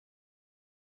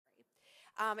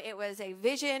It was a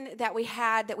vision that we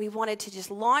had that we wanted to just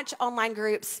launch online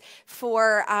groups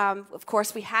for, of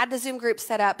course, we had the Zoom group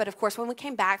set up, but of course, when we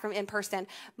came back from in-person,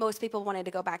 most people wanted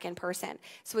to go back in person.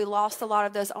 So we lost a lot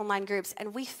of those online groups,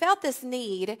 and we felt this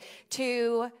need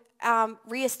to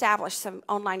reestablish some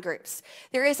online groups.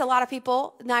 There is a lot of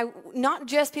people, now not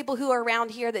just people who are around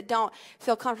here that don't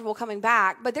feel comfortable coming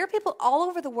back, but there are people all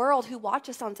over the world who watch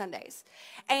us on Sundays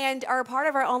and are a part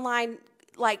of our online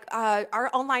our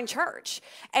online church.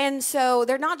 And so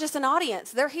they're not just an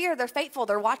audience. They're here, they're faithful,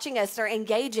 they're watching us, they're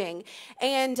engaging.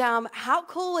 And how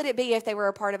cool would it be if they were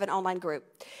a part of an online group?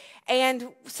 And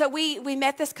so we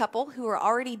met this couple who were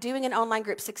already doing an online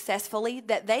group successfully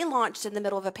that they launched in the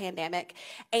middle of a pandemic.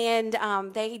 And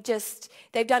they've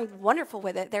done wonderful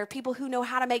with it. There are people who know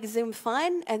how to make Zoom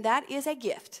fun, and that is a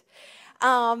gift.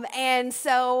 And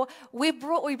so we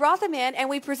brought them in and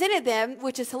we presented them,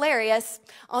 which is hilarious,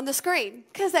 on the screen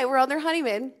because they were on their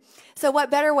honeymoon. So what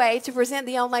better way to present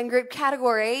the online group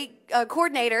category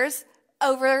coordinators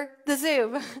over the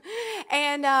Zoom?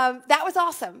 And that was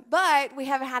awesome. But we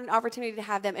haven't had an opportunity to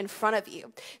have them in front of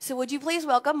you. So would you please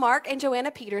welcome Mark and Joanna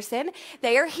Peterson.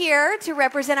 They are here to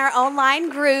represent our online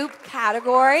group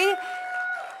category.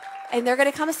 And they're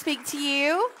going to come speak to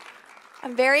you.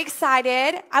 I'm very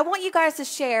excited. I want you guys to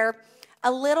share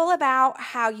a little about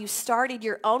how you started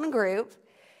your own group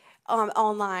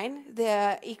online,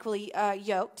 the Equally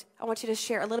Yoked. I want you to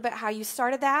share a little bit how you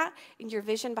started that and your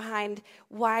vision behind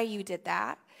why you did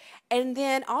that. And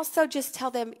then also just tell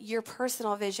them your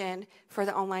personal vision for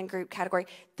the online group category.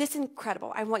 This is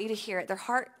incredible. I want you to hear it. Their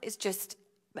heart is just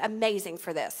amazing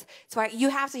for this. So you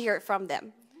have to hear it from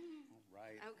them. All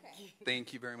right. Okay.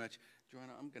 Thank you very much.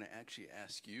 Joanna, I'm going to actually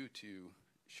ask you to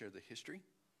share the history.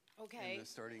 Okay. And the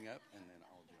starting up, and then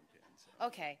I'll jump in. So.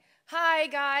 Okay. Hi,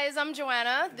 guys. I'm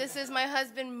Joanna. This is my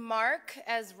husband, Mark.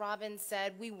 As Robin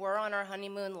said, we were on our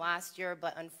honeymoon last year,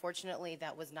 but unfortunately,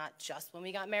 that was not just when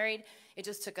we got married. It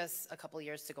just took us a couple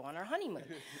years to go on our honeymoon.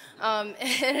 And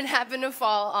it happened to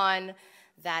fall on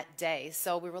that day.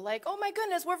 So we were like, oh my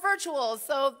goodness, we're virtual.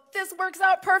 So this works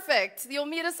out perfect. You'll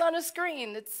meet us on a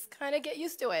screen. It's kind of get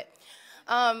used to it.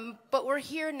 But we're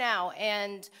here now,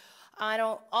 and I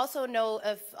don't also know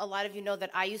if a lot of you know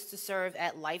that I used to serve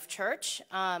at Life Church.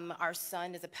 Our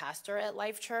son is a pastor at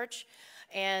Life Church,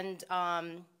 and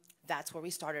that's where we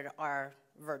started our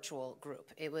virtual group.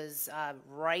 It was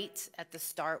right at the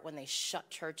start when they shut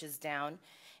churches down,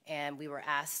 and we were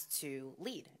asked to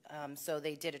lead. So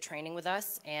they did a training with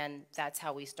us, and that's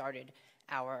how we started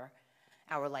our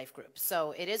life group.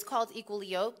 So it is called Equally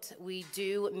Yoked. We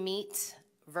do meet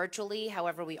virtually,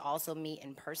 however, we also meet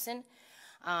in person.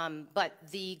 But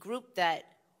the group that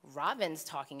Robin's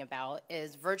talking about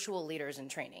is Virtual Leaders in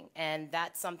Training, and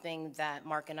that's something that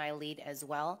Mark and I lead as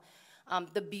well.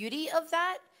 The beauty of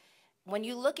that, when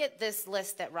you look at this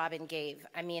list that Robin gave,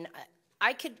 I mean,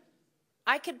 I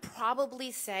could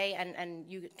probably say, and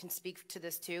you can speak to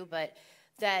this too, but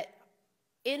that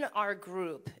in our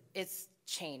group, it's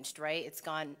changed, right? It's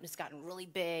gotten really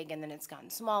big, and then it's gotten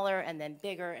smaller, and then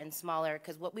bigger and smaller,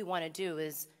 because what we want to do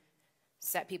is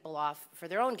set people off for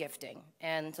their own gifting,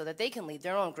 and so that they can lead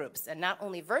their own groups, and not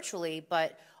only virtually,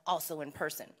 but also in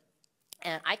person.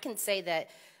 And I can say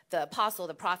that the apostle,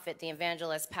 the prophet, the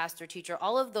evangelist, pastor, teacher,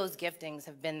 all of those giftings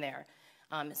have been there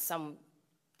at some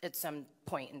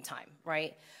point in time,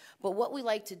 right? But what we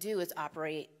like to do is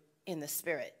operate in the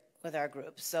Spirit with our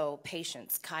group. So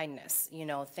patience, kindness,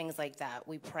 things like that.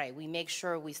 We pray. We make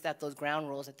sure we set those ground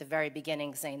rules at the very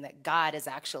beginning, saying that God is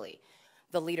actually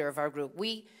the leader of our group.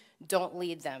 We don't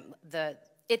lead them.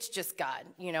 It's just God,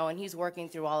 and he's working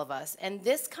through all of us. And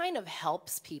this kind of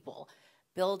helps people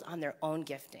build on their own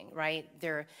gifting, right?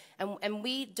 And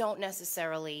we don't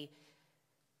necessarily,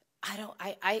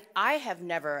 I have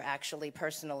never actually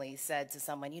personally said to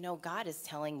someone, God is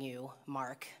telling you,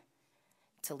 Mark,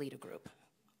 to lead a group,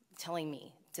 telling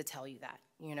me to tell you that,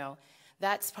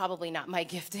 That's probably not my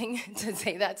gifting to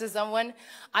say that to someone.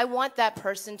 I want that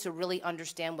person to really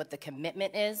understand what the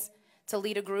commitment is to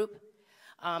lead a group.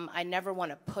 I never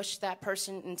want to push that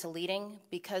person into leading,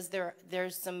 because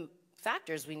there's some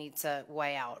factors we need to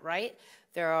weigh out, right?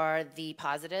 There are the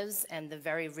positives and the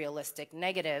very realistic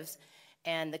negatives,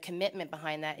 and the commitment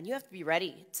behind that, and you have to be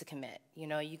ready to commit.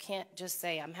 You can't just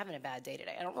say, I'm having a bad day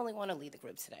today. I don't really want to lead the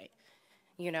group today,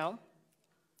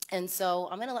 And so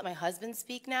I'm going to let my husband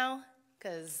speak now,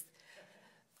 because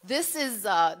this is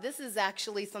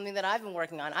actually something that I've been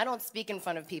working on. I don't speak in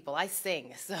front of people. I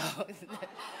sing, so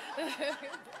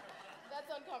that's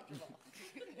uncomfortable.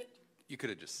 You could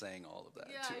have just sang all of that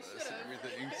to us and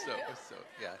everything. So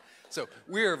yeah. So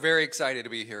we are very excited to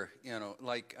be here.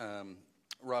 Like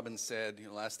Robin said,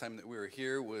 last time that we were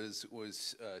here was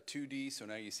 2D, so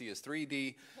now you see us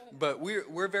 3D. But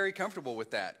we're very comfortable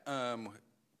with that.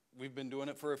 We've been doing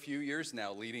it for a few years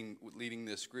now, leading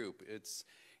this group.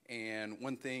 And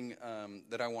one thing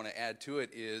that I want to add to it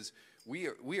is we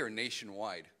are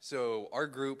nationwide. So our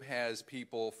group has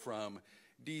people from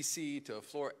DC to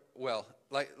Florida. Well,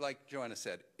 like Joanna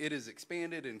said, it is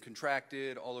expanded and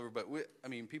contracted all over. But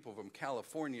people from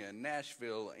California and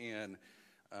Nashville and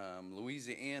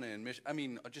Louisiana and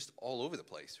Michigan, just all over the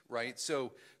place, right?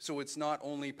 So it's not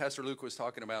only, Pastor Luke was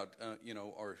talking about,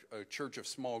 our church of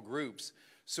small groups.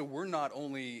 So we're not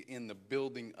only in the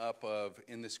building up of,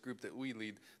 in this group that we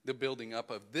lead, the building up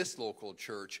of this local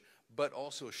church, but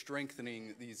also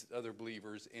strengthening these other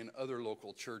believers in other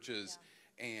local churches.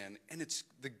 Yeah. And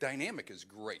the dynamic is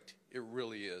great. It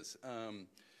really is.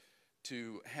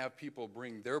 To have people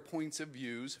bring their points of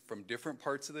views from different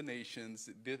parts of the nations,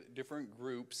 different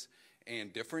groups,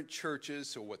 and different churches,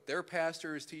 so what their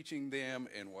pastor is teaching them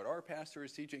and what our pastor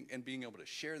is teaching, and being able to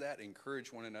share that,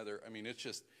 encourage one another.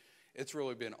 It's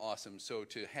really been awesome. So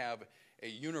to have a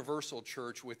universal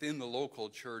church within the local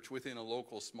church, within a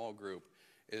local small group,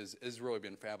 is really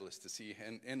been fabulous to see.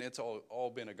 And it's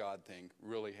all been a God thing,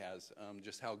 really has.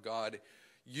 Just how God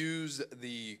use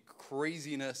the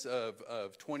craziness of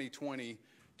 2020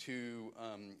 to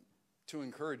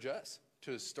encourage us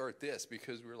to start this,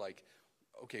 because we're like,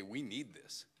 okay, we need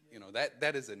this.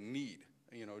 That is a need.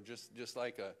 Just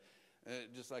like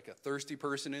a thirsty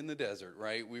person in the desert,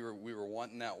 right? We were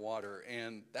wanting that water,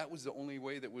 and that was the only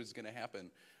way that was going to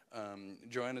happen.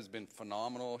 Joanna's been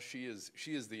phenomenal. She is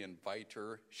the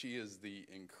inviter. She is the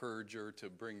encourager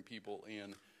to bring people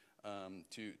in.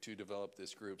 To develop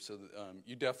this group. So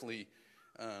you definitely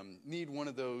need one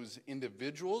of those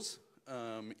individuals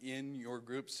in your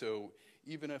group. So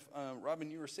even if,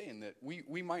 Robin, you were saying that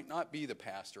we might not be the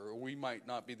pastor or we might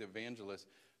not be the evangelist.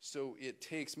 So it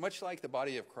takes, much like the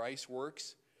body of Christ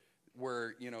works,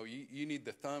 where, you need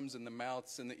the thumbs and the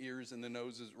mouths and the ears and the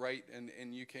noses, right?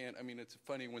 And you can't, it's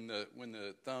funny when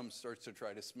the thumb starts to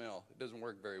try to smell. It doesn't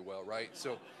work very well, right?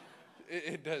 So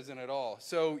it doesn't at all.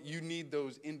 So you need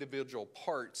those individual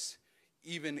parts,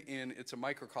 it's a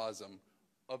microcosm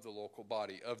of the local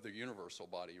body, of the universal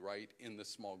body, right, in the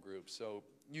small group. So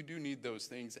you do need those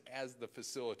things as the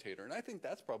facilitator. And I think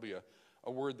that's probably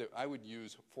a word that I would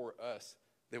use for us,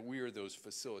 that we are those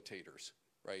facilitators,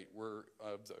 right? We're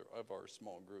of our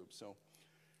small group. So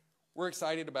we're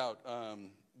excited about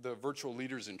the virtual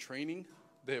leaders in training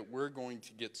that we're going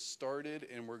to get started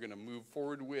and we're going to move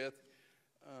forward with.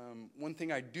 One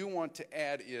thing I do want to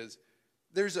add is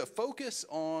there's a focus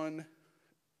on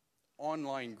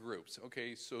online groups,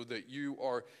 okay, so that you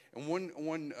are, and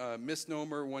one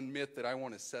misnomer, one myth that I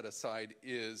want to set aside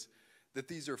is that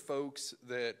these are folks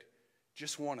that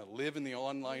just want to live in the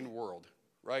online world,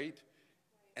 right?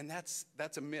 And that's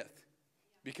a myth,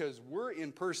 because we're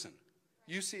in person.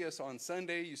 You see us on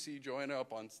Sunday, you see Joanna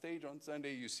up on stage on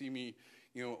Sunday, you see me,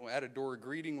 at a door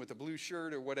greeting with a blue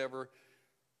shirt or whatever.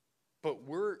 But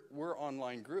we're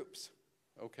online groups,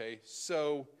 okay?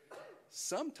 So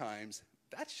sometimes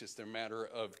that's just a matter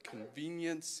of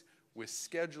convenience with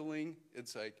scheduling.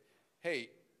 It's like,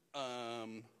 hey,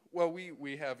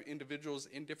 we have individuals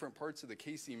in different parts of the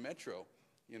KC Metro.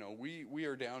 We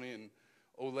are down in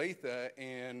Olathe,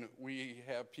 and we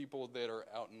have people that are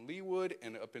out in Leawood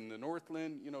and up in the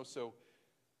Northland, so,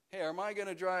 hey, am I going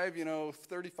to drive,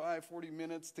 35, 40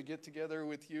 minutes to get together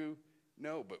with you?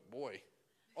 No, but boy,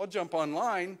 I'll jump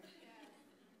online,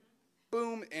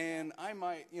 boom, and I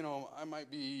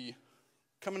might be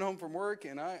coming home from work,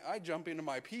 and I jump into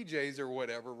my PJs or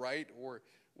whatever, right? Or,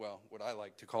 well, what I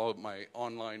like to call my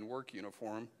online work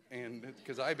uniform, and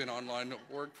because I've been online at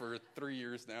work for 3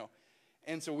 years now.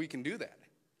 And so we can do that,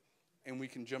 and we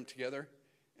can jump together,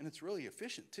 and it's really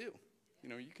efficient, too.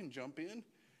 You can jump in,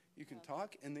 you can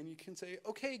talk, and then you can say,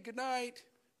 okay, good night,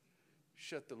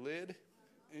 shut the lid,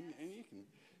 and you can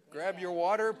grab your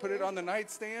water, put it on the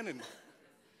nightstand,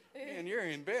 and you're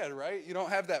in bed, right? You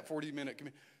don't have that 40-minute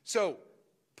commute. So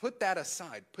put that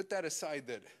aside. Put that aside,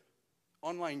 that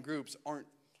online groups aren't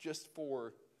just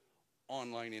for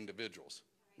online individuals,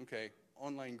 okay?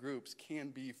 Online groups can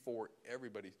be for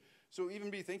everybody. So even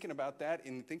be thinking about that,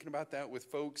 and thinking about that with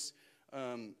folks.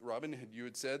 Robin, you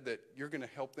had said that you're going to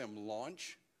help them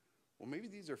launch. Well, maybe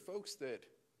these are folks that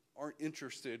aren't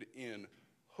interested in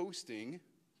hosting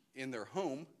in their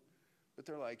home, but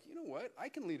they're like, you know what? I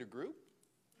can lead a group.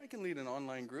 I can lead an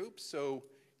online group. So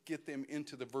get them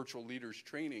into the virtual leaders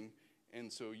training,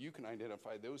 and so you can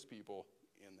identify those people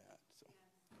in that. So,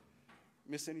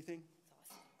 miss anything?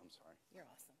 That's awesome. I'm sorry. You're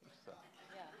awesome. So.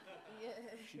 Yeah.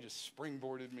 She just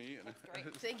springboarded me. And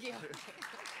Great, thank you.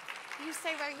 You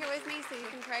stay right here with me so you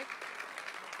can pray.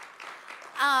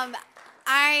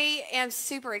 I am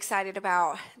super excited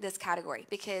about this category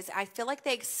because I feel like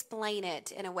they explain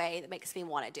it in a way that makes me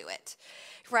want to do it,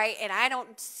 right? And I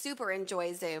don't super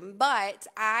enjoy Zoom, but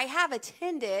I have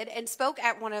attended and spoke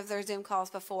at one of their Zoom calls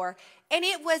before, and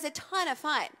it was a ton of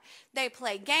fun. They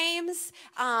play games.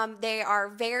 They are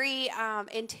very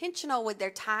intentional with their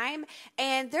time,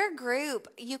 and their group,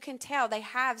 you can tell they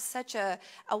have such a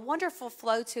wonderful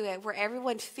flow to it where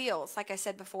everyone feels, like I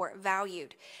said before,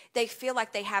 valued. They feel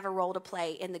like they have a role to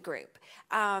play in the group.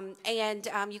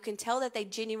 You can tell that they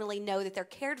genuinely know that they're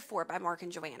cared for by Mark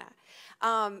and Joanna.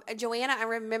 Joanna, I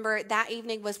remember that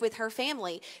evening was with her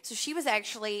family. So she was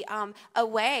actually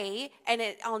away and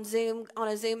on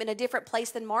a Zoom in a different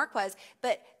place than Mark was.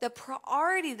 But the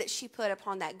priority that she put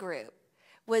upon that group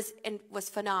was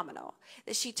phenomenal.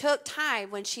 That she took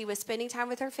time when she was spending time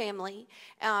with her family.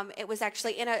 It was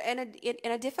actually in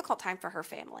a difficult time for her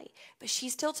family, but she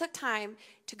still took time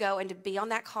to go and to be on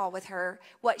that call with her,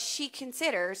 what she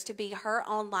considers to be her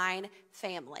online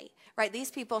family. Right?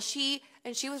 These people, she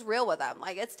was real with them.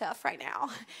 Like, it's tough right now,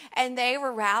 and they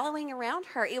were rallying around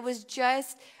her. It was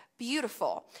just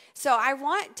beautiful. So I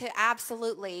want to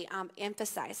absolutely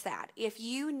emphasize that. If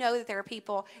you know that there are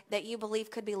people that you believe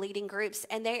could be leading groups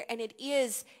and it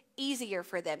is easier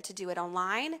for them to do it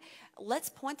online, let's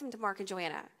point them to Mark and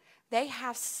Joanna. They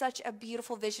have such a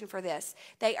beautiful vision for this.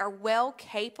 They are well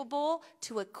capable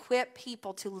to equip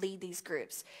people to lead these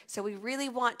groups. So we really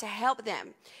want to help them.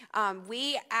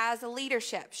 We as a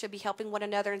leadership should be helping one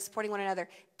another and supporting one another.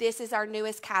 This is our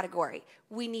newest category.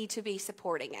 We need to be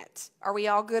supporting it. Are we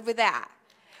all good with that?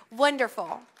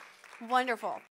 Wonderful. Wonderful.